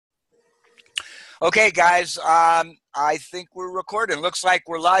Okay, guys, I think we're recording. Looks like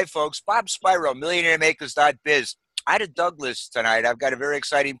we're live, folks. Bob Spiro, MillionaireMakers.biz. Out of Douglas tonight, I've got a very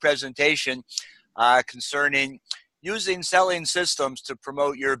exciting presentation concerning using selling systems to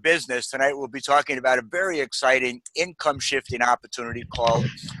promote your business. Tonight, we'll be talking about a very exciting income shifting opportunity called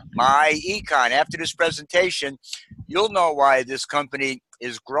MyEcon. After this presentation, you'll know why this company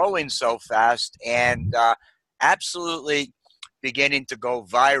is growing so fast and absolutely beginning to go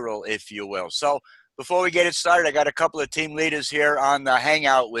viral, if you will. So before we get it started, I got a couple of team leaders here on the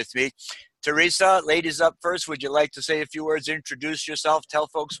Hangout with me. Teresa, ladies up first. Would you like to say a few words, introduce yourself, tell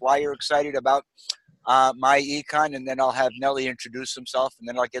folks why you're excited about MyEcon, and then I'll have Nellie introduce himself, and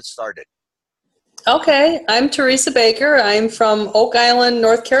then I'll get started. Okay, I'm Teresa Baker. I'm from Oak Island,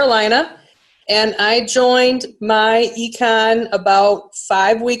 North Carolina, and I joined MyEcon about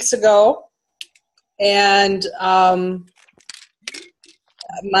 5 weeks ago, and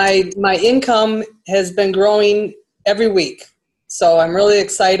my income has been growing every week. So I'm really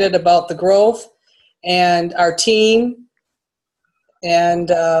excited about the growth and our team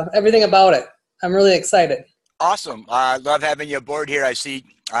and everything about it. I'm really excited. Awesome. I love having you aboard here. I see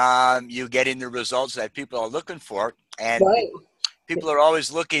you getting the results that people are looking for, and Right. people are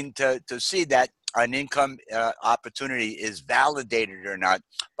always looking to see that an income opportunity is validated or not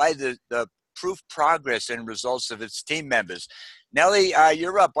by the proof progress and results of its team members. Nellie,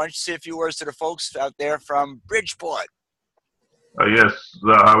 you're up. Why don't you say a few words to the folks out there from Bridgeport? Yes,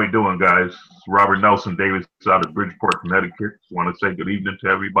 how we doing, guys? Robert Nelson Davis out of Bridgeport, Connecticut. Want to say good evening to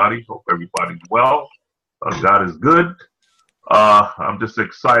everybody. Hope everybody's well. God is good. I'm just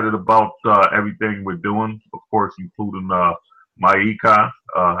excited about everything we're doing, of course, including MyEcon.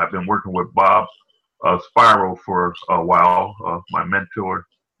 I've been working with Bob Spiro for a while, my mentor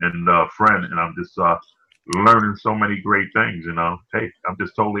and friend, and I'm just learning so many great things. Hey, I'm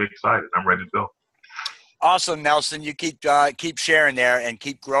just totally excited. I'm ready to go. Awesome, Nelson. You keep sharing there and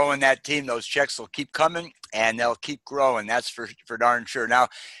keep growing that team. Those checks will keep coming and they'll keep growing. That's for darn sure. Now,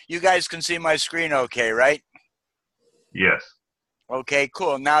 you guys can see my screen okay, right? Yes. Okay,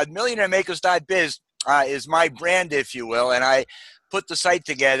 cool. Now, MillionaireMakers.biz is my brand, if you will, and I put the site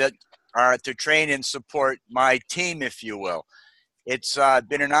together to train and support my team, if you will. It's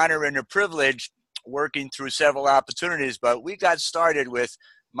been an honor and a privilege working through several opportunities, but we got started with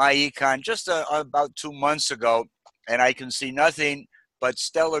MyEcon just about 2 months ago, and I can see nothing but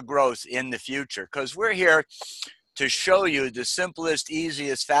stellar growth in the future because we're here to show you the simplest,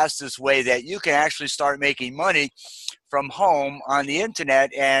 easiest, fastest way that you can actually start making money from home on the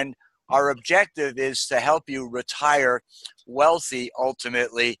internet. And our objective is to help you retire wealthy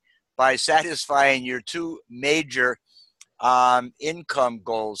ultimately by satisfying your two major income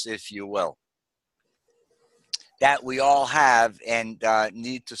goals, if you will, that we all have and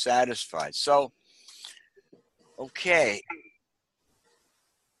need to satisfy. So, okay.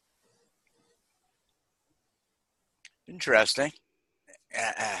 Interesting.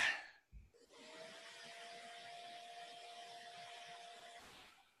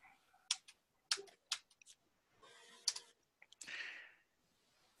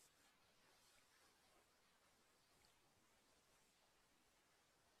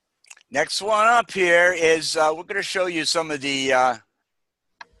 Next one up here is we're going to show you some of the, why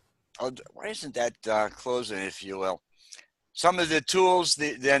isn't that closing, if you will? Some of the tools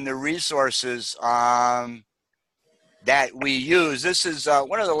and the resources that we use. This is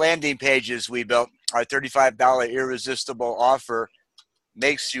one of the landing pages we built. Our $35 irresistible offer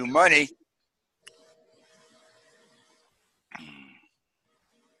makes you money.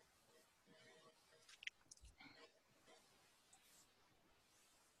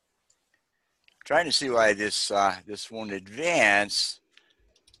 Trying to see why this won't advance.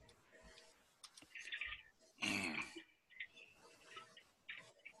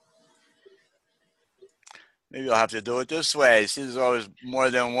 Maybe I'll have to do it this way. See, there's always more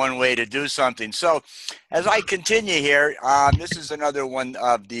than one way to do something. So as I continue here, this is another one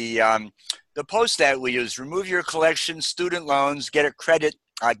of the posts that we use. Remove your collection, student loans, get your credit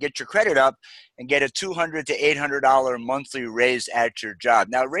up, and get a $200 to $800 monthly raise at your job.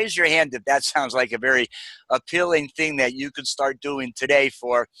 Now, raise your hand if that sounds like a very appealing thing that you could start doing today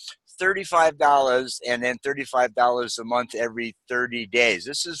for $35 and then $35 a month every 30 days.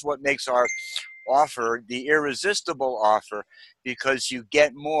 This is what makes our offer the irresistible offer, because you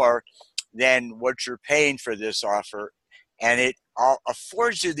get more than what you're paying for this offer, and it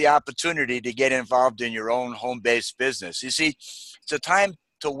affords you the opportunity to get involved in your own home-based business. You see, it's a time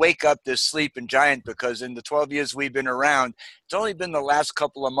to wake up this sleeping giant, because in the 12 years we've been around, it's only been the last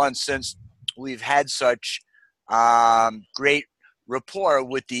couple of months since we've had such great rapport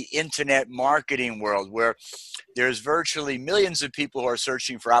with the internet marketing world, where there's virtually millions of people who are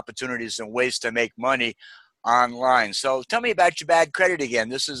searching for opportunities and ways to make money online. So tell me about your bad credit again.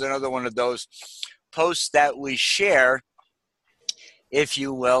 This is another one of those posts that we share, if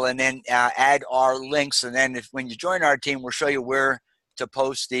you will, and then add our links. And then when you join our team, we'll show you where to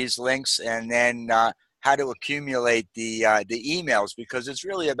post these links, and then how to accumulate the emails, because it's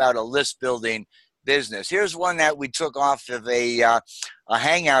really about a list building business. Here's one that we took off of a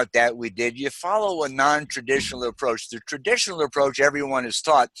hangout that we did. You follow a non-traditional approach. The traditional approach everyone is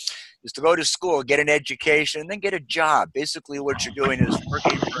taught is to go to school, get an education, and then get a job. Basically what you're doing is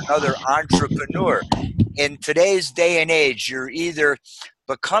working for another entrepreneur. In today's day and age, you're either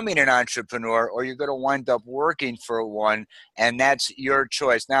becoming an entrepreneur or you're going to wind up working for one, and that's your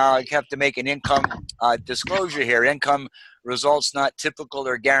choice. Now, I have to make an income disclosure here. Income results not typical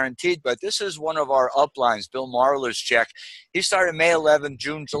or guaranteed, but this is one of our uplines, Bill Marler's check. He started May 11th,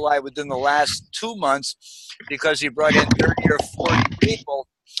 June, July, within the last 2 months, because he brought in 30 or 40 people.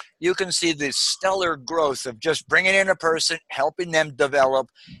 You can see the stellar growth of just bringing in a person, helping them develop,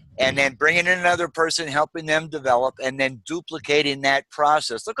 and then bringing in another person, helping them develop, and then duplicating that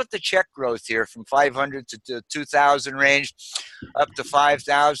process. Look at the check growth here from 500 to the 2,000 range, up to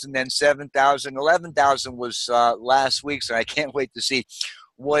 5,000, then 7,000. 11,000 was last week's, and I can't wait to see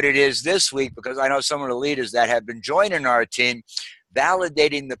what it is this week, because I know some of the leaders that have been joining our team,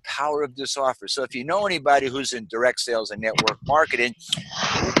 validating the power of this offer. So if you know anybody who's in direct sales and network marketing,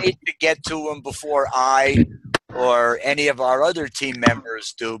 you need to get to them before I or any of our other team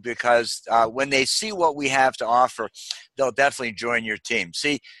members do, because when they see what we have to offer, they'll definitely join your team.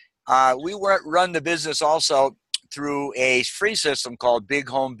 See, we run the business also through a free system called Big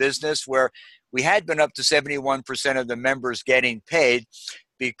Home Business, where we had been up to 71% of the members getting paid,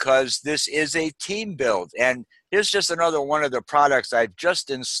 because this is a team build. And here's just another one of the products I've just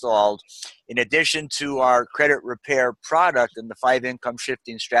installed. In addition to our credit repair product and the 5 income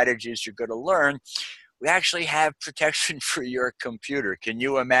shifting strategies you're going to learn, we actually have protection for your computer. Can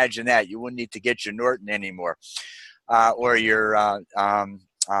you imagine that? You wouldn't need to get your Norton anymore, or your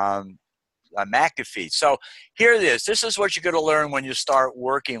McAfee. So here it is. This is what you're going to learn when you start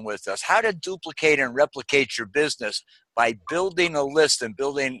working with us: how to duplicate and replicate your business by building a list and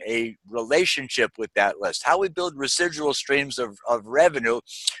building a relationship with that list. How we build residual streams of revenue,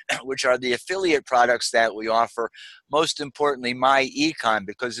 which are the affiliate products that we offer. Most importantly, My Econ,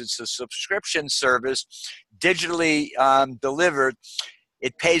 because it's a subscription service, digitally delivered.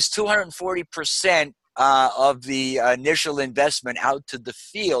 It pays 240% of the initial investment out to the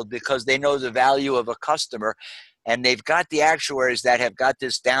field, because they know the value of a customer, and they've got the actuaries that have got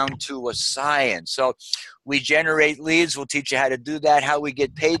this down to a science. So we generate leads. We'll teach you how to do that, how we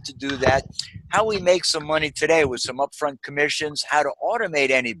get paid to do that, how we make some money today with some upfront commissions, how to automate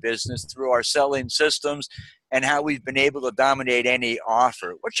any business through our selling systems, and how we've been able to dominate any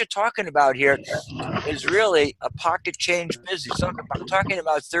offer. What you're talking about here is really a pocket change business. I'm talking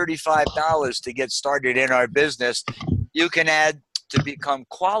about $35 to get started in our business. You can add to become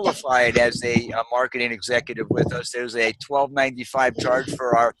qualified as a marketing executive with us. There's a $12.95 charge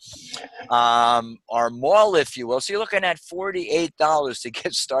for our mall, if you will. So you're looking at $48 to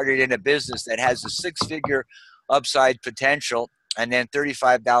get started in a business that has a 6-figure upside potential, and then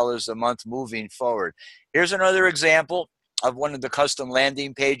 $35 a month moving forward. Here's another example of one of the custom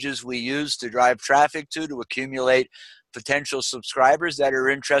landing pages we use to drive traffic to accumulate potential subscribers that are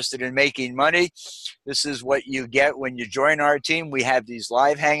interested in making money. This is what you get when you join our team. We have these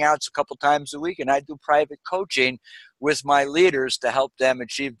live hangouts a couple times a week, and I do private coaching with my leaders to help them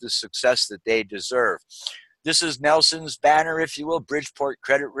achieve the success that they deserve. This is Nelson's banner, if you will: Bridgeport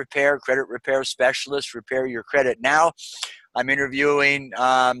Credit Repair Specialist. Repair your credit now. I'm interviewing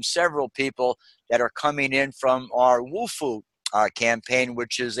several people that are coming in from our WUFU campaign,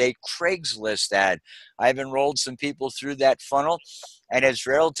 which is a Craigslist ad. I've enrolled some people through that funnel, and it's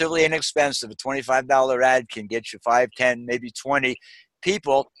relatively inexpensive. A $25 ad can get you 5, 10, maybe 20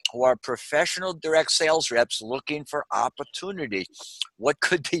 people who are professional direct sales reps looking for opportunity. What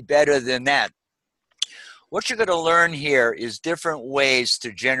could be better than that? What you're going to learn here is different ways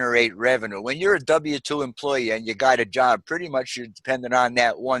to generate revenue. When you're a W-2 employee and you got a job, pretty much you're dependent on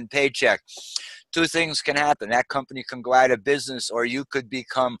that one paycheck. 2 things can happen. That company can go out of business, or you could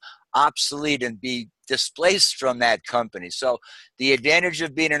become obsolete and be displaced from that company. So the advantage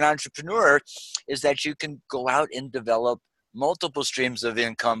of being an entrepreneur is that you can go out and develop multiple streams of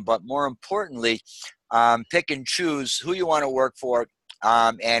income, but more importantly, pick and choose who you want to work for,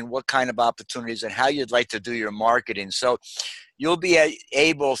 and what kind of opportunities and how you'd like to do your marketing. So you'll be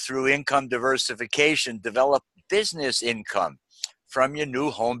able, through income diversification, develop business income, from your new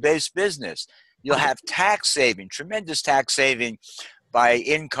home-based business. You'll have tax saving, tremendous tax saving by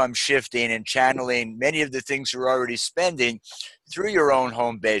income shifting and channeling many of the things you're already spending through your own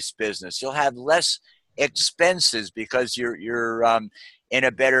home-based business. You'll have less expenses because you're in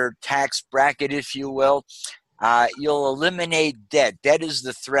a better tax bracket, if you will. You'll eliminate debt. Debt is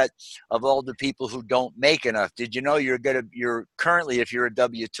the threat of all the people who don't make enough. Did you know you're currently, if you're a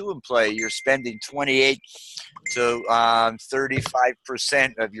W-2 employee, you're spending 28 to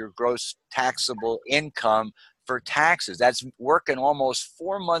 35% of your gross taxable income for taxes. That's working almost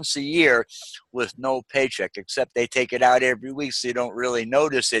 4 months a year with no paycheck, except they take it out every week so you don't really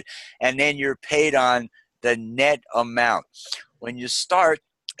notice it. And then you're paid on the net amount. When you start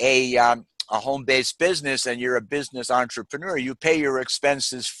a home-based business and you're a business entrepreneur, you pay your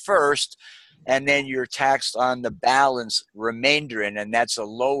expenses first, and then you're taxed on the balance remainder, and that's a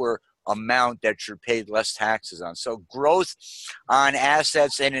lower amount that you're paid less taxes on. So growth on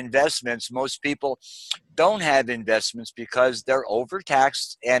assets and investments, most people don't have investments because they're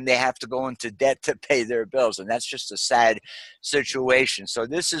overtaxed and they have to go into debt to pay their bills, and that's just a sad situation. So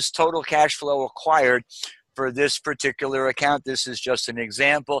this is total cash flow acquired for this particular account. This is just an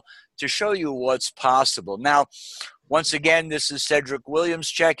example to show you what's possible. Now, once again, this is Cedric Williams'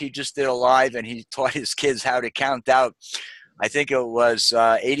 check. He just did a live and he taught his kids how to count out, I think it was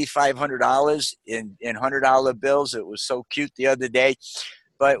 $8,500 in $100 bills. It was so cute the other day.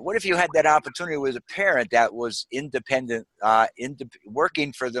 But what if you had that opportunity with a parent that was independent,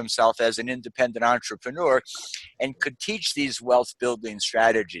 working for themselves as an independent entrepreneur and could teach these wealth building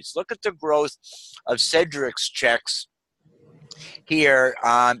strategies? Look at the growth of Cedric's checks here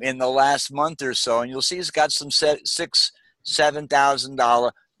in the last month or so, and you'll see he's got some $6,000,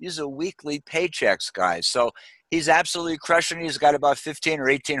 $7,000. These are weekly paychecks, guys. So he's absolutely crushing it. He's got about 1,500 or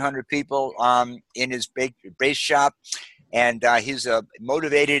 1,800 people in his base shop. And he's a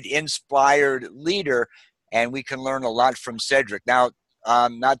motivated, inspired leader, and we can learn a lot from Cedric. Now,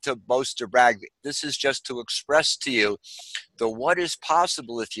 not to boast or brag, this is just to express to you the what is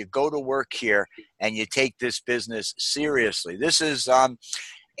possible if you go to work here and you take this business seriously. This is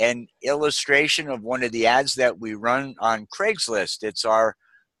an illustration of one of the ads that we run on Craigslist. It's our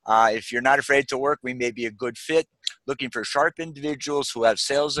if you're not afraid to work, we may be a good fit. Looking for sharp individuals who have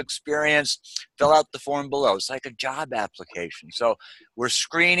sales experience, fill out the form below. It's like a job application. So we're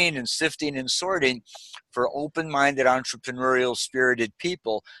screening and sifting and sorting for open-minded, entrepreneurial, spirited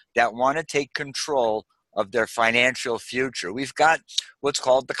people that want to take control of their financial future. We've got what's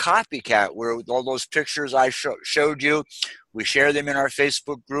called the copycat, where all those pictures I showed you, we share them in our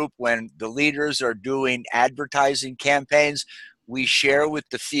Facebook group. When the leaders are doing advertising campaigns, we share with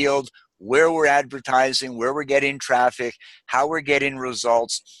the field where we're advertising, where we're getting traffic, how we're getting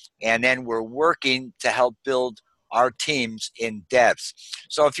results, and then we're working to help build our teams in depth.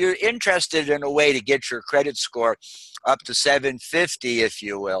 So if you're interested in a way to get your credit score up to 750, if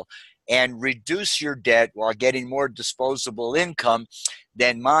you will, and reduce your debt while getting more disposable income,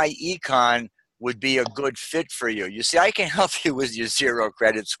 then my econ would be a good fit for you. You see, I can help you with your zero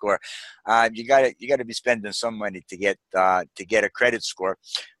credit score. You gotta be spending some money to get a credit score.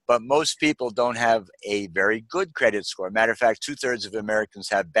 But most people don't have a very good credit score. Matter of fact, 2/3 of Americans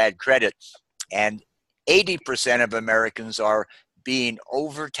have bad credit, and 80% of Americans are being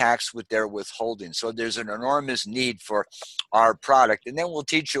overtaxed with their withholding. So there's an enormous need for our product. And then we'll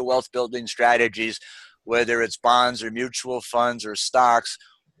teach you wealth building strategies, whether it's bonds or mutual funds or stocks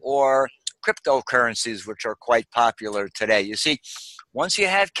or cryptocurrencies, which are quite popular today. You see, once you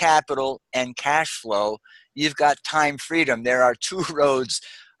have capital and cash flow, you've got time freedom. There are two roads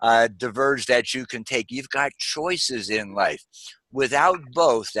diverge that you can take. You've got choices in life. Without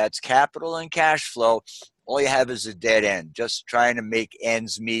both, that's capital and cash flow, all you have is a dead end, just trying to make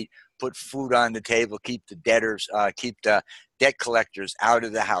ends meet, put food on the table, keep the debtors, keep the debt collectors out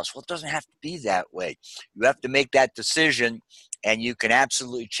of the house. Well, it doesn't have to be that way. You have to make that decision, and you can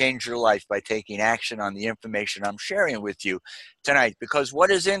absolutely change your life by taking action on the information I'm sharing with you tonight. Because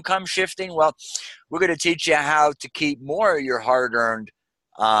what is income shifting? Well, we're going to teach you how to keep more of your hard-earned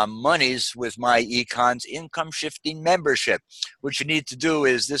monies with my Econ's income shifting membership. What you need to do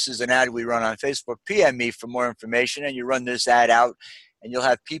is, this is an ad we run on Facebook. PM me for more information, and you run this ad out, and you'll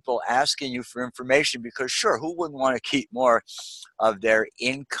have people asking you for information, because sure, who wouldn't want to keep more of their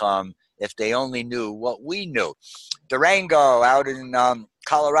income if they only knew what we knew? Durango out in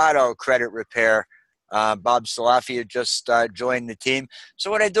Colorado, credit repair. Bob Salafia just joined the team. So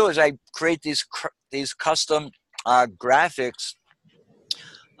what I do is I create these custom graphics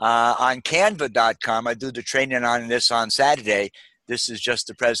on canva.com. I do the training on this on Saturday. This is just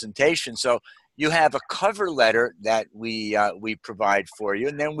a presentation. So You have a cover letter that we provide for you,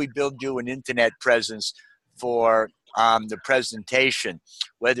 and then we build you an internet presence for the presentation,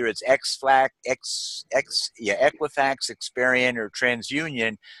 whether it's Equifax, Experian, or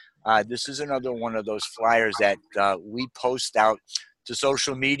TransUnion. This is another one of those flyers that we post out to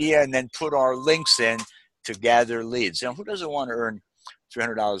social media and then put our links in to gather leads. Now, who doesn't want to earn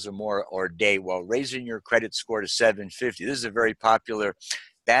 $300 or more or a day while raising your credit score to 750? This is a very popular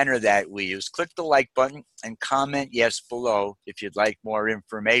banner that we use. Click the like button and comment yes below if you'd like more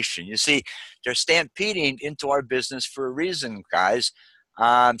information. You see, they're stampeding into our business for a reason, guys.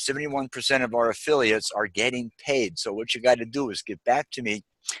 71% of our affiliates are getting paid. So what you got to do is get back to me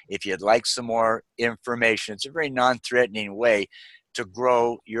if you'd like some more information. It's a very non-threatening way to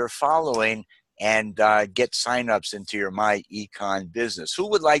grow your following and get signups into your My Econ business. Who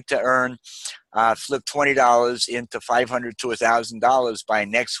would like to earn, flip $20 into $500 to $1,000 by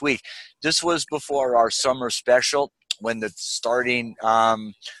next week? This was before our summer special when the starting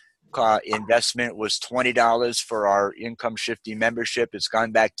investment was $20 for our income shifting membership. It's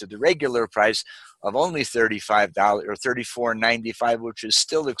gone back to the regular price of only $35 or $34.95, which is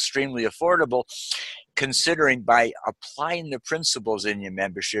still extremely affordable, considering by applying the principles in your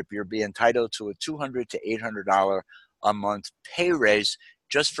membership, you'll be entitled to a $200 to $800 a month pay raise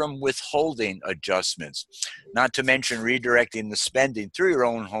just from withholding adjustments, not to mention redirecting the spending through your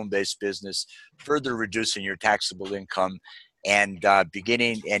own home-based business, further reducing your taxable income and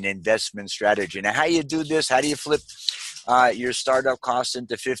beginning an investment strategy. Now, how you do this? How do you flip your startup costs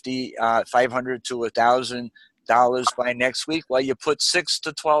into $500 to $1,000 by next week? Well, you put 6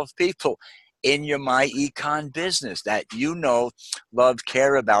 to 12 people in your My Econ business that you know, love,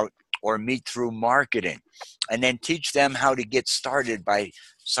 care about, or meet through marketing, and then teach them how to get started by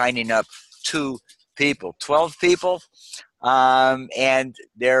signing up 2 people. 12 people, and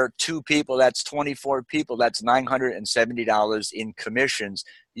there are 2 people, that's 24 people, that's $970 in commissions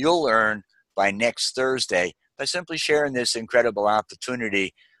you'll earn by next Thursday by simply sharing this incredible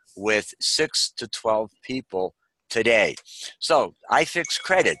opportunity with 6 to 12 people today. So iFix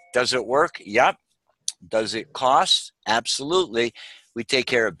Credit, does it work? Yep. Does it cost? Absolutely. We take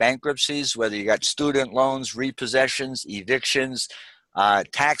care of bankruptcies, whether you got student loans, repossessions, evictions,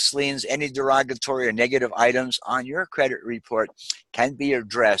 tax liens, any derogatory or negative items on your credit report can be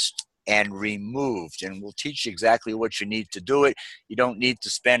addressed and removed. And we'll teach you exactly what you need to do it. You don't need to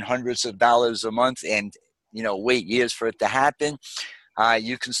spend hundreds of dollars a month and wait years for it to happen.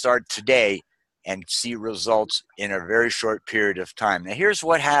 You can start today and see results in a very short period of time. Now, here's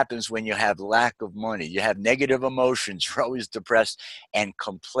what happens when you have lack of money. You have negative emotions. You're always depressed and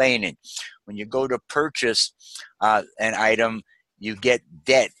complaining. When you go to purchase an item, you get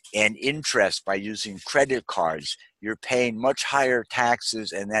debt and interest by using credit cards. You're paying much higher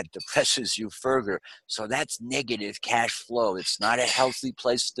taxes, and that depresses you further. So that's negative cash flow. It's not a healthy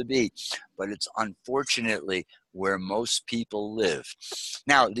place to be, but it's unfortunately where most people live.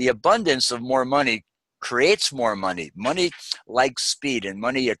 Now, the abundance of more money creates more money. Money likes speed, and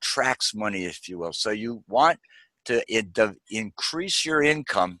money attracts money, if you will. So you want to increase your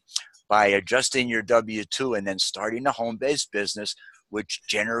income by adjusting your W-2 and then starting a home-based business, which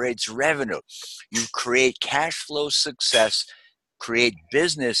generates revenue. You create cash flow success, create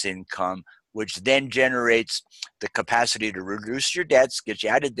business income, which then generates the capacity to reduce your debts, get you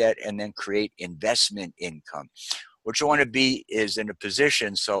out of debt, and then create investment income. What you want to be is in a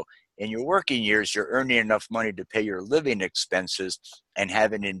position so in your working years, you're earning enough money to pay your living expenses and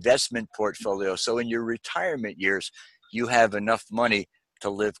have an investment portfolio. So in your retirement years, you have enough money to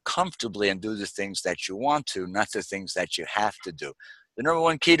live comfortably and do the things that you want to, not the things that you have to do. The number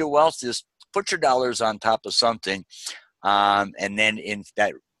one key to wealth is put your dollars on top of something, and then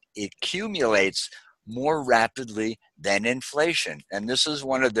that it accumulates more rapidly than inflation. And this is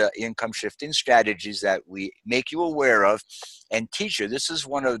one of the income shifting strategies that we make you aware of and teach you. This is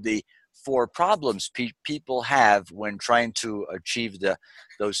one of the 4 problems people have when trying to achieve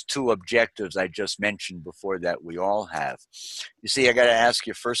those 2 objectives I just mentioned before that we all have. You see, I got to ask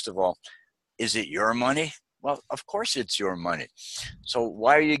you, first of all, is it your money? Well, of course it's your money. So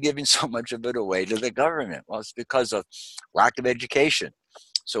why are you giving so much of it away to the government? Well, it's because of lack of education.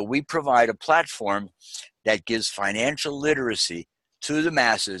 So we provide a platform that gives financial literacy to the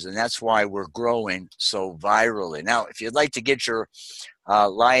masses, and that's why we're growing so virally. Now, if you'd like to get your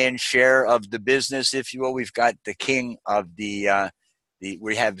lion's share of the business, if you will, we've got the king of we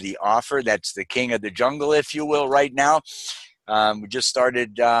have the offer. That's the king of the jungle, if you will, right now. We just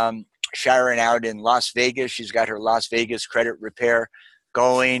started Sharon out in Las Vegas. She's got her Las Vegas credit repair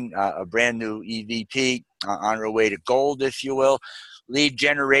going, a brand new EVP on her way to gold, if you will. Lead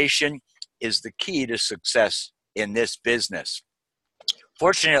generation, is the key to success in this business.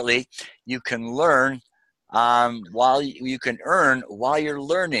 Fortunately, you can learn while you can earn while you're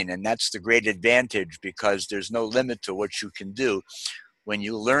learning, and that's the great advantage, because there's no limit to what you can do when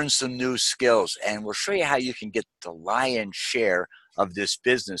you learn some new skills. And we'll show you how you can get the lion's share of this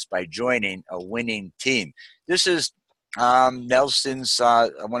business by joining a winning team. This is Nelson's,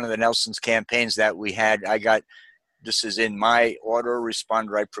 one of the Nelson's campaigns that we had. This is in my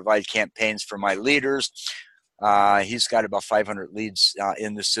autoresponder. I provide campaigns for my leaders. He's got about 500 leads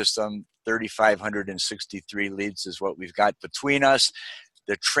in the system. 3,563 leads is what we've got between us.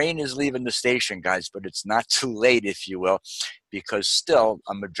 The train is leaving the station, guys, but it's not too late, if you will, because still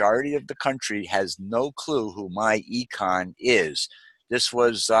a majority of the country has no clue who My Econ is. This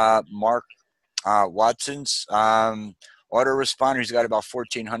was Mark Watson's autoresponder. He's got about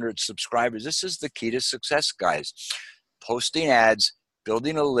 1,400 subscribers. This is the key to success, guys. Posting ads,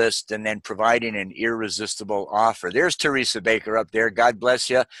 building a list, and then providing an irresistible offer. There's Teresa Baker up there. God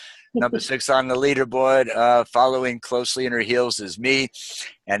bless you. Number 6 on the leaderboard. Following closely in her heels is me.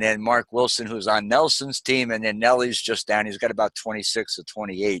 And then Mark Wilson, who's on Nelson's team. And then Nelly's just down. He's got about 26 or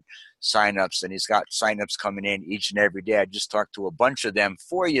 28 signups. And he's got signups coming in each and every day. I just talked to a bunch of them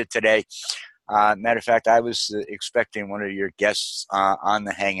for you today. Matter of fact, I was expecting one of your guests on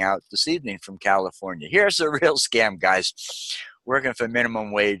the Hangout this evening from California. Here's a real scam, guys. Working for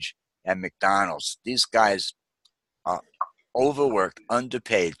minimum wage at McDonald's. These guys are overworked,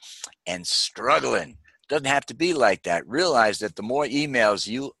 underpaid, and struggling. Doesn't have to be like that. Realize that the more emails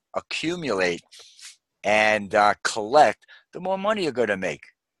you accumulate and collect, the more money you're going to make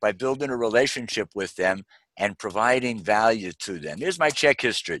by building a relationship with them and providing value to them. Here's my check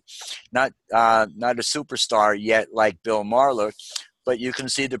history. Not a superstar yet like Bill Marler, but you can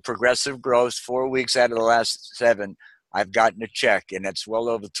see the progressive growth. 4 weeks out of the last 7, I've gotten a check, and it's well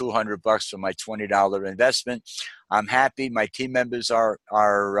over $200 for my $20 investment. I'm happy. My team members are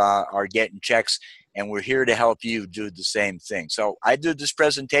getting checks, and we're here to help you do the same thing. So I do this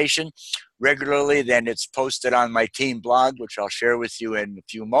presentation regularly. Then it's posted on my team blog, which I'll share with you in a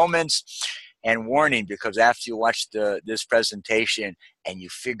few moments. And warning, because after you watch this presentation and you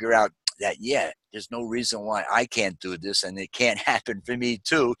figure out that, yeah, there's no reason why I can't do this and it can't happen for me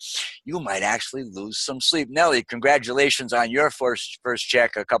too, you might actually lose some sleep. Nelly, congratulations on your first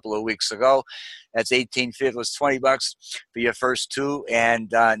check a couple of weeks ago. That's $18.50. It was $20 for your first 2,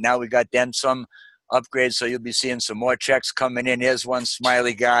 and now we got them some upgrades, so you'll be seeing some more checks coming in. Here's one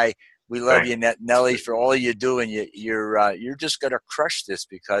smiley guy. We love you, Nelly, for all you do, and you're just gonna crush this,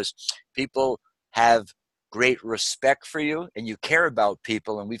 because people have great respect for you, and you care about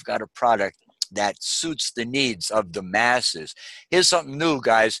people, and we've got a product that suits the needs of the masses. Here's something new,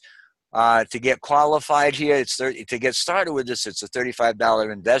 guys. To get qualified here, to get started with this, it's a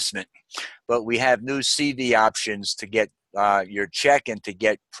 $35 investment, but we have new CV options to get your check and to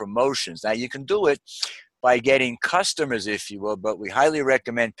get promotions. Now, you can do it by getting customers, if you will, but we highly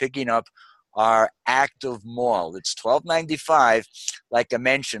recommend picking up our Active Mall. It's $12.95, like I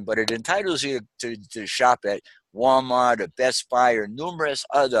mentioned, but it entitles you to shop at Walmart or Best Buy or numerous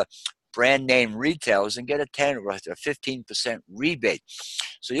other brand name retailers and get a 10 or a 15% rebate.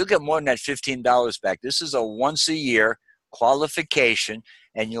 So you'll get more than that $15 back. This is a once a year qualification,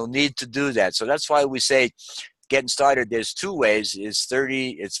 and you'll need to do that. So that's why we say getting started, there's 2 ways. It's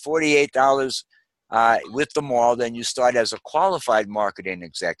 $48 with the mall. Then you start as a qualified marketing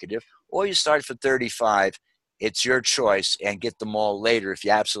executive, or you start for $35. It's your choice, and get the mall later if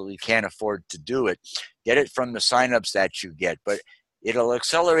you absolutely can't afford to do it. Get it from the signups that you get, but it'll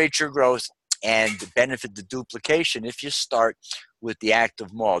accelerate your growth and benefit the duplication if you start with the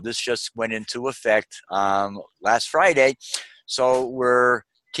Active Mall. This just went into effect last Friday, so we're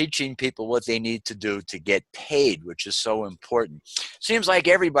teaching people what they need to do to get paid, which is so important. Seems like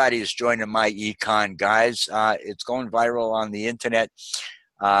everybody is joining My Econ, guys. It's going viral on the internet.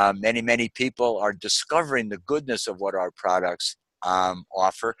 Many people are discovering the goodness of what our products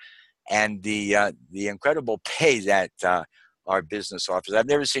offer, and the incredible pay that our business offers. I've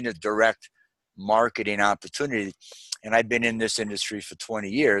never seen a direct marketing opportunity, and I've been in this industry for 20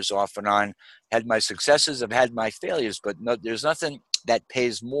 years, off and on. Had my successes, I've had my failures, but there's nothing that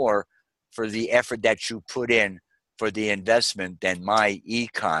pays more for the effort that you put in for the investment than My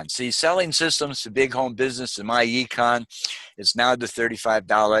Econ. See, selling systems to big home business and My Econ is now the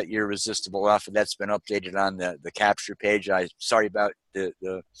 $35 irresistible offer. That's been updated on the capture page. Sorry about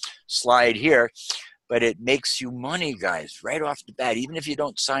the slide here, but it makes you money, guys, right off the bat. Even if you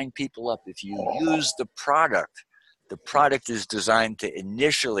don't sign people up, if you use the product is designed to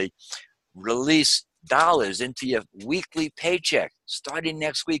initially release into your weekly paycheck starting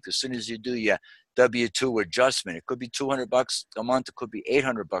next week as soon as you do your W-2 adjustment. It could be $200 a month. It could be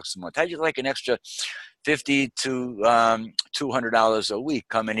 $800 a month. How'd you like an extra $50 to $200 a week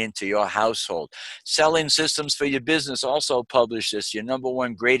coming into your household? Selling Systems for Your Business also published this. Your number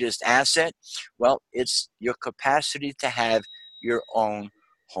one greatest asset? Well, it's your capacity to have your own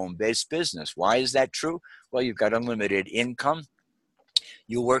home-based business. Why is that true? Well, you've got unlimited income.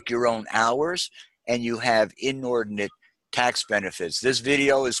 You work your own hours, and you have inordinate tax benefits. This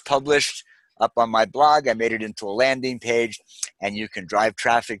video is published up on my blog. I made it into a landing page, and you can drive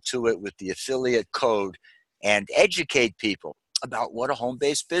traffic to it with the affiliate code and educate people about what a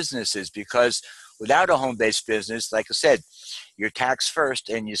home-based business is, because without a home-based business, like I said, you're taxed first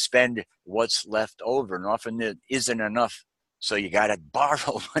and you spend what's left over, and often it isn't enough. So you got to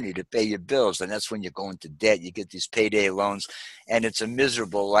borrow money to pay your bills, and that's when you go into debt. You get these payday loans, and it's a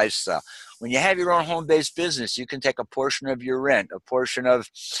miserable lifestyle. When you have your own home-based business, you can take a portion of your rent, a portion of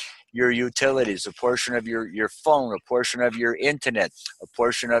your utilities, a portion of your phone, a portion of your internet, a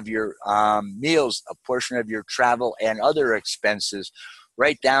portion of your meals, a portion of your travel and other expenses,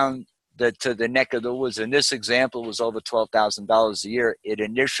 right down to the neck of the woods. In this example, it was over $12,000 a year. It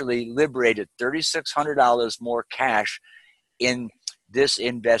initially liberated $3,600 more cash in this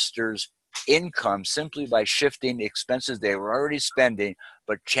investor's income simply by shifting expenses they were already spending,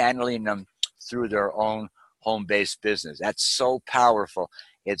 but channeling them through their own home-based business. That's so powerful.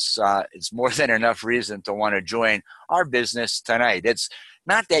 It's more than enough reason to want to join our business tonight. It's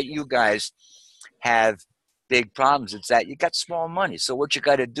not that you guys have big problems. It's that you got small money. So what you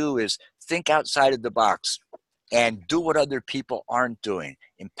got to do is think outside of the box and do what other people aren't doing.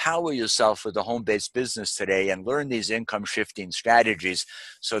 Empower yourself with a home-based business today and learn these income shifting strategies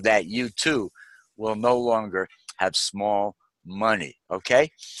so that you too will no longer have small money, okay?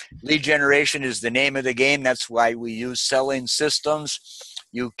 Lead generation is the name of the game. That's why we use Selling Systems.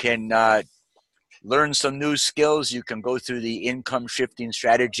 You can learn some new skills. You can go through the income shifting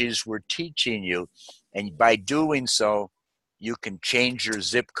strategies we're teaching you. And by doing so, you can change your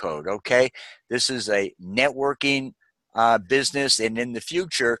zip code, okay? This is a networking business. And in the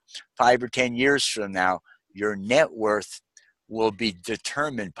future, 5 or 10 years from now, your net worth will be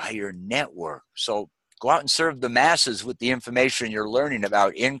determined by your network. So go out and serve the masses with the information you're learning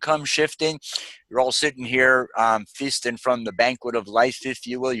about income shifting. You're all sitting here feasting from the banquet of life, if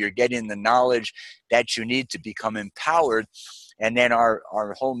you will. You're getting the knowledge that you need to become empowered. And then our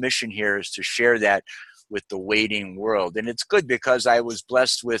whole mission here is to share that with the waiting world. And it's good because I was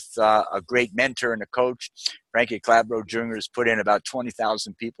blessed with a great mentor and a coach. Frankie Clabro Jr. has put in about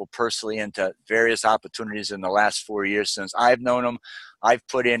 20,000 people personally into various opportunities in the last 4 years since I've known him. I've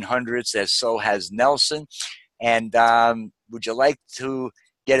put in hundreds, as so has Nelson. And would you like to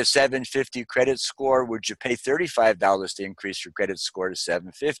get a 750 credit score? Would you pay $35 to increase your credit score to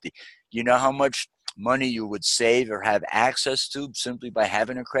 750? You know how much money you would save or have access to simply by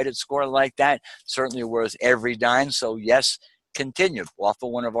having a credit score like that? Certainly worth every dime. So yes, continue off of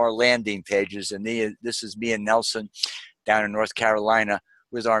one of our landing pages. And this is me and Nelson down in North Carolina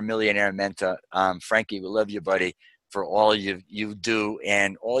with our millionaire mentor. Frankie, we love you, buddy, for all you do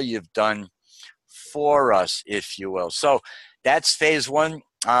and all you've done for us, if you will. So that's phase one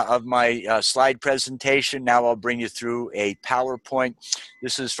of my slide presentation. Now I'll bring you through a PowerPoint.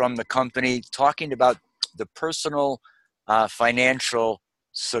 This is from the company talking about the personal financial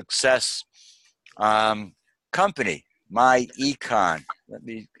success company, My Econ. Let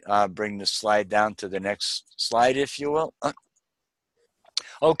me bring the slide down to the next slide, if you will.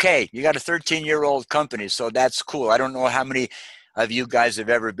 Okay, you got a 13-year-old company, so that's cool. I don't know how many of you guys have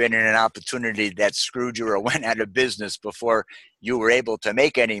ever been in an opportunity that screwed you or went out of business before you were able to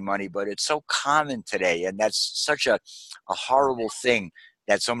make any money, but it's so common today, and that's such a horrible thing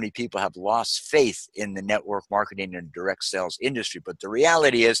that so many people have lost faith in the network marketing and direct sales industry. But the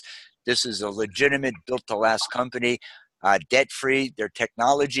reality is this is a legitimate built-to-last company, debt-free. They're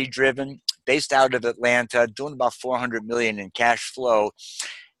technology-driven, based out of Atlanta, doing about $400 million in cash flow.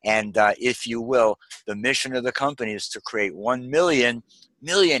 And if you will, the mission of the company is to create 1 million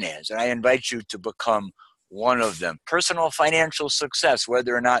millionaires. And I invite you to become one of them. Personal financial success,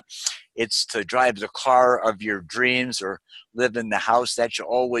 whether or not it's to drive the car of your dreams or live in the house that you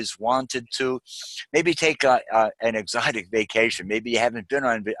always wanted to. Maybe take an exotic vacation. Maybe you haven't been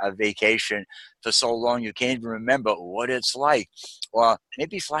on a vacation for so long you can't even remember what it's like. Or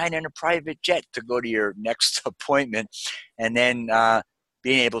maybe flying in a private jet to go to your next appointment, and then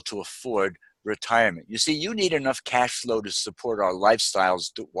being able to afford retirement. You see, you need enough cash flow to support our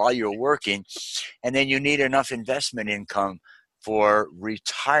lifestyles while you're working, and then you need enough investment income for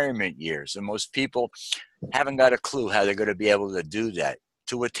retirement years. And most people haven't got a clue how they're going to be able to do that.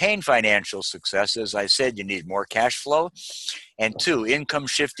 To attain financial success, as I said, you need more cash flow. And 2, income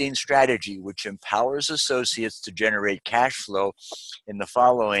shifting strategy, which empowers associates to generate cash flow in the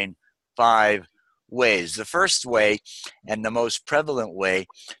following 5 ways. The first way, and the most prevalent way,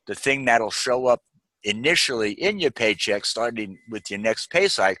 the thing that'll show up initially in your paycheck starting with your next pay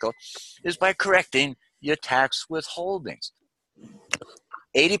cycle, is by correcting your tax withholdings.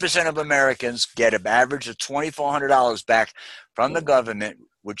 80% of Americans get an average of $2,400 back from the government,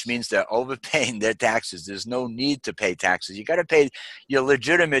 which means they're overpaying their taxes. There's no need to pay taxes. You got to pay your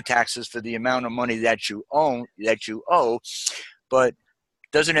legitimate taxes for the amount of money that you owe. But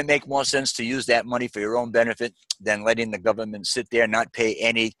doesn't it make more sense to use that money for your own benefit than letting the government sit there and not pay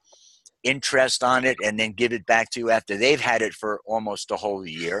any interest on it and then give it back to you after they've had it for almost a whole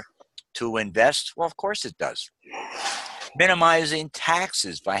year to invest? Well, of course it does. Minimizing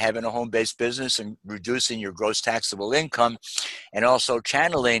taxes by having a home-based business and reducing your gross taxable income, and also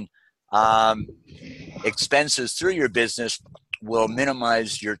channeling expenses through your business will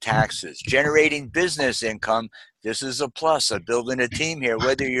minimize your taxes. Generating business income, this is a plus of building a team here,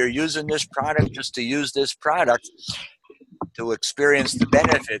 whether you're using this product just to use this product to experience the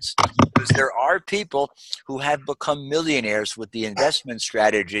benefits, because there are people who have become millionaires with the investment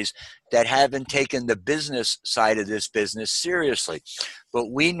strategies that haven't taken the business side of this business seriously. But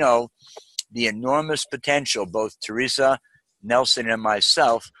we know the enormous potential, both Teresa, Nelson, and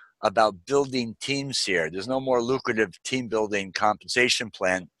myself, about building teams here. There's no more lucrative team building compensation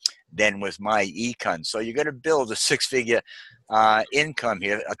plan than with MyEcon. So you're going to build a 6-figure income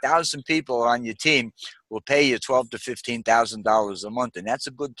here. 1,000 people on your team will pay you $12,000 to $15,000 a month, and that's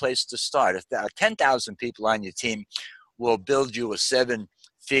a good place to start. 10,000 people on your team will build you a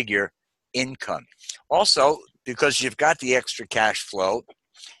 7-figure income. Also, because you've got the extra cash flow,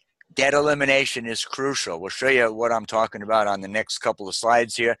 debt elimination is crucial. We'll show you what I'm talking about on the next couple of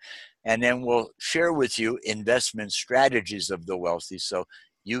slides here, and then we'll share with you investment strategies of the wealthy so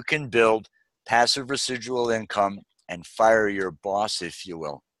you can build passive residual income and fire your boss, if you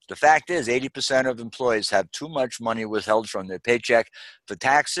will. The fact is, 80% of employees have too much money withheld from their paycheck for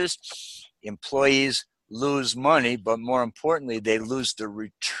taxes. Employees lose money, but more importantly, they lose the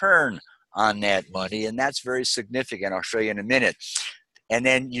return on that money, and that's very significant. I'll show you in a minute. And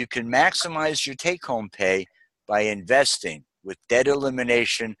then you can maximize your take-home pay by investing with debt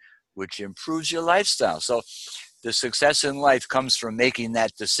elimination, which improves your lifestyle. So the success in life comes from making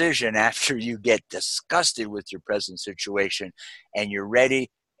that decision after you get disgusted with your present situation and you're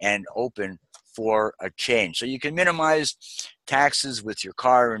ready and open for a change. So you can minimize taxes with your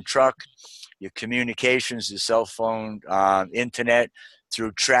car and truck, your communications, your cell phone, internet,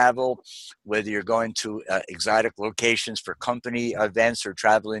 through travel, whether you're going to exotic locations for company events or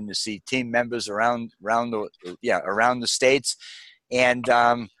traveling to see team members around the states, and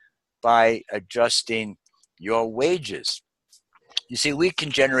by adjusting your wages. You see, we can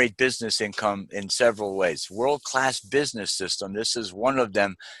generate business income in several ways. World-class business system, this is one of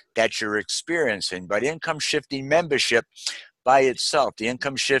them that you're experiencing, but income shifting membership by itself, the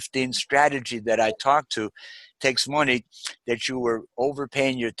income shifting strategy that I talked to, takes money that you were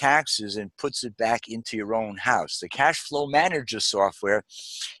overpaying your taxes and puts it back into your own house. The Cash Flow Manager software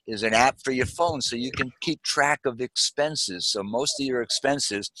is an app for your phone so you can keep track of expenses. So most of your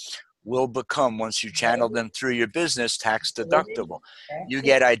expenses will become, once you channel them through your business, tax deductible. You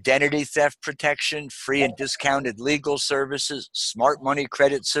get identity theft protection, free and discounted legal services, smart money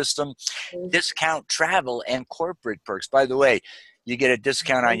credit system, discount travel, and corporate perks. By the way, you get a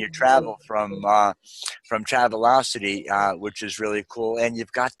discount on your travel from Travelocity, which is really cool. And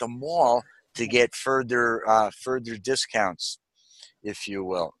you've got the mall to get further discounts, if you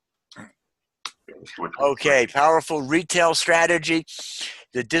will. Okay, powerful retail strategy.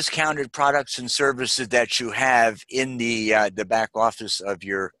 The discounted products and services that you have in the back office of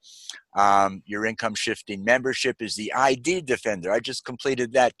your income shifting membership is the ID Defender. I just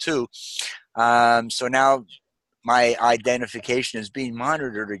completed that too. So now my identification is being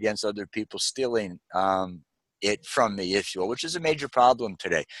monitored against other people stealing it from me, if you will, which is a major problem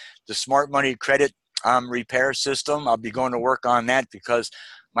today. The smart money credit repair system, I'll be going to work on that because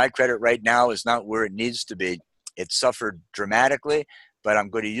my credit right now is not where it needs to be. It suffered dramatically, but I'm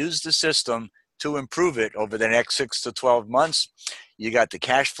going to use the system to improve it over the next 6 to 12 months. You got the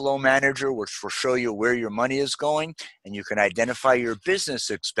Cash Flow Manager, which will show you where your money is going, and you can identify your business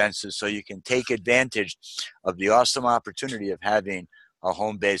expenses so you can take advantage of the awesome opportunity of having a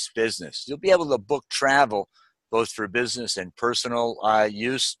home-based business. You'll be able to book travel both for business and personal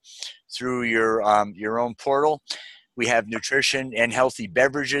use through your own portal. We have nutrition and healthy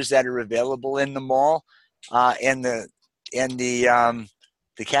beverages that are available in the mall, and the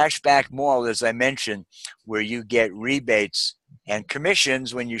cashback mall, as I mentioned, where you get rebates and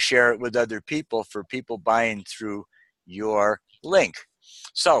commissions when you share it with other people for people buying through your link.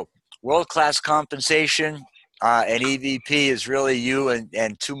 So world-class compensation, and EVP is really you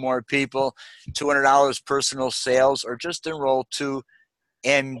and two more people, $200 personal sales, or just enroll 2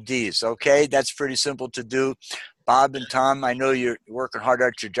 MDs. Okay, that's pretty simple to do. Bob and Tom, I know you're working hard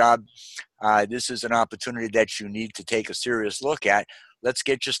at your job. This is an opportunity that you need to take a serious look at. Let's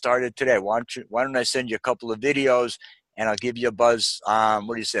get you started today. Why don't I send you a couple of videos, and I'll give you a buzz,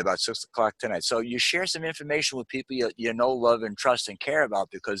 what do you say, about 6 o'clock tonight. So you share some information with people you know, love, and trust and care about,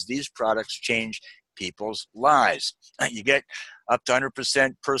 because these products change people's lives. You get up to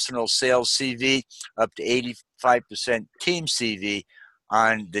 100% personal sales CV, up to 85% team CV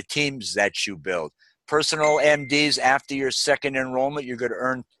on the teams that you build. Personal MDs, after your second enrollment, you're going to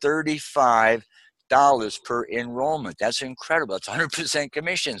earn $35 per enrollment. That's incredible. That's 100%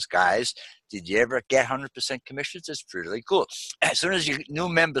 commissions, guys. Did you ever get 100% commissions? It's pretty cool. As soon as your new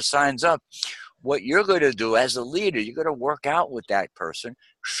member signs up, what you're going to do as a leader, you're going to work out with that person,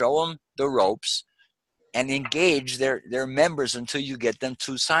 show them the ropes, and engage their members until you get them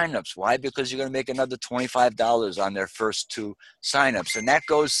 2 signups. Why? Because you're going to make another $25 on their first 2 signups. And that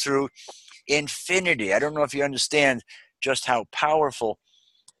goes through infinity. I don't know if you understand just how powerful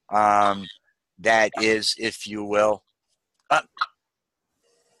that is, if you will.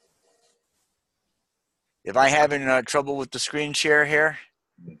 If I having trouble with the screen share here?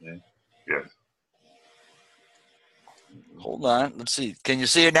 Mm-hmm. Yes. Hold on. Let's see. Can you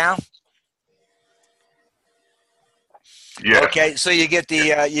see it now? Yeah. Okay, so you get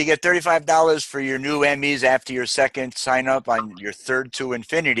the you get $35 for your new MEs after your second sign up on your third to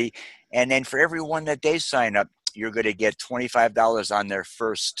Infinity, and then for every one that they sign up, you're going to get $25 on their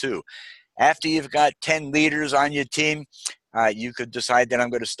first 2. After you've got 10 leaders on your team, you could decide that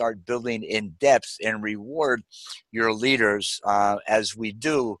I'm going to start building in depth and reward your leaders, as we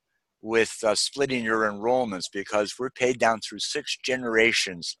do with splitting your enrollments, because we're paid down through 6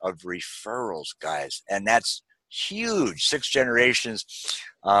 generations of referrals, guys, and that's huge. 6 generations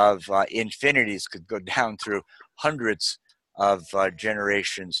of infinities could go down through hundreds of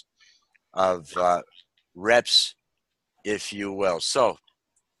generations of reps, if you will. So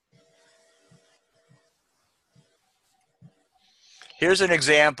here's an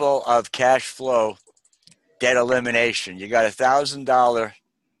example of cash flow debt elimination. You got $1,000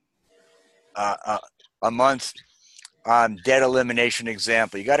 a month debt elimination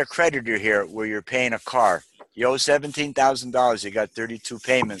example. You got a creditor here where you're paying a car. You owe $17,000. You got 32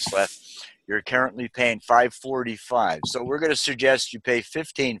 payments left. You're currently paying $545. So we're going to suggest you pay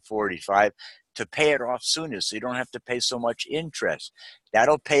 $1,545 to pay it off sooner, so you don't have to pay so much interest.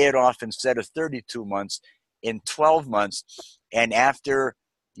 That'll pay it off instead of 32 months in 12 months. And after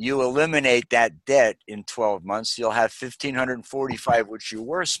you eliminate that debt in 12 months, you'll have $1,545, which you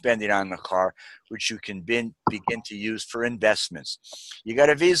were spending on the car, which you can begin to use for investments. You got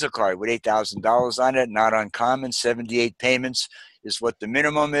a Visa card with $8,000 on it, not uncommon. 78 payments is what the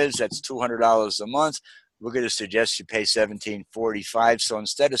minimum is. That's $200 a month. We're going to suggest you pay $1,745. So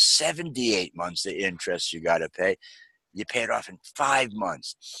instead of 78 months of interest you got to pay, you pay it off in 5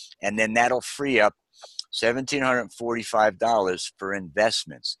 months. And then that'll free up $1,745 for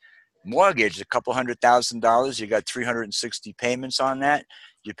investments. Mortgage, a couple $100,000. You got 360 payments on that.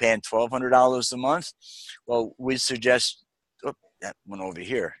 You're paying $1,200 a month. Well, we suggest, oh, that went over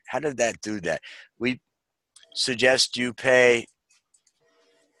here. How did that do that? We suggest you pay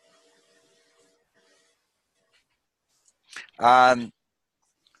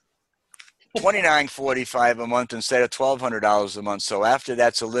 $2,945 a month instead of $1,200 a month. So after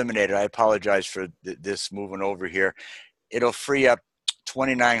that's eliminated, I apologize for this moving over here. It'll free up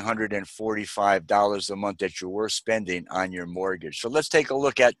 $2,945 a month that you were spending on your mortgage. So let's take a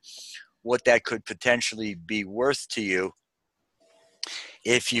look at what that could potentially be worth to you,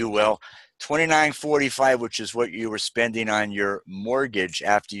 if you will. $2,945, which is what you were spending on your mortgage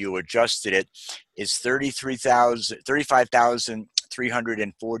after you adjusted it, is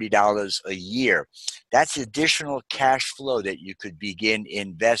 $35,340 a year. That's additional cash flow that you could begin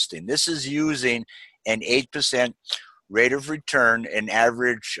investing. This is using an 8% rate of return, an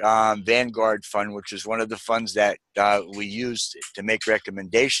average Vanguard fund, which is one of the funds that we use to make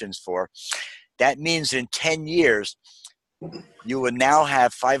recommendations for. That means in 10 years, you will now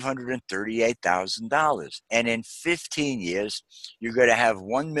have $538,000. And in 15 years, you're going to have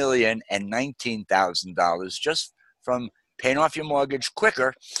 $1,019,000 just from paying off your mortgage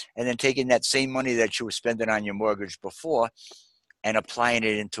quicker, and then taking that same money that you were spending on your mortgage before and applying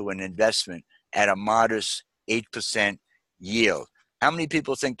it into an investment at a modest 8% yield. How many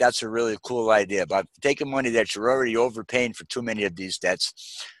people think that's a really cool idea? About taking money that you're already overpaying for too many of these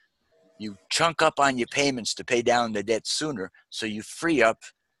debts, you chunk up on your payments to pay down the debt sooner, so you free up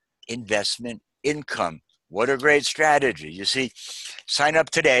investment income. What a great strategy. You see, sign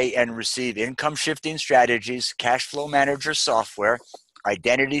up today and receive income shifting strategies, cash flow manager software,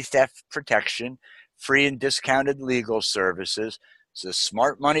 identity theft protection, free and discounted legal services, the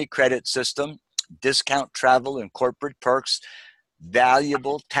smart money credit system, discount travel and corporate perks,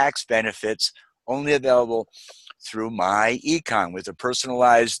 valuable tax benefits, only available through My Econ with a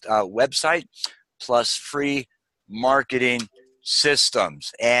personalized website plus free marketing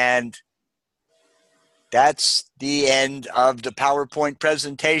systems. And that's the end of the PowerPoint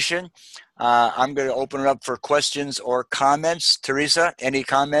presentation. I'm going to open it up for questions or comments. Teresa, any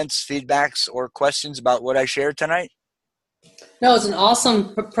comments, feedbacks, or questions about what I shared tonight? No, it's an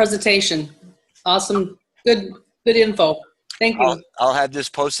awesome presentation. Awesome, good info. Thank you. I'll have this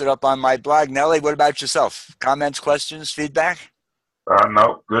posted up on my blog. Nellie, what about yourself? Comments, questions, feedback?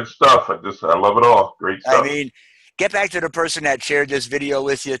 No, good stuff. I love it all. Great stuff. I mean, get back to the person that shared this video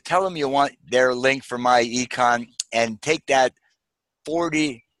with you. Tell them you want their link for My Econ and take that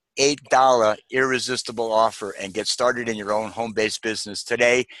 $48 irresistible offer and get started in your own home-based business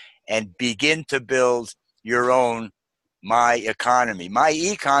today and begin to build your own My Economy. My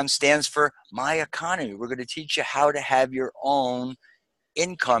Econ stands for My Economy. We're going to teach you how to have your own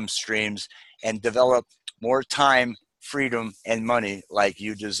income streams and develop more time, freedom, and money like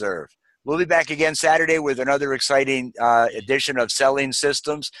you deserve. We'll be back again Saturday with another exciting edition of Selling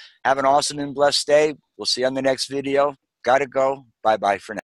Systems. Have an awesome and blessed day. We'll see you on the next video. Gotta go. Bye-bye for now.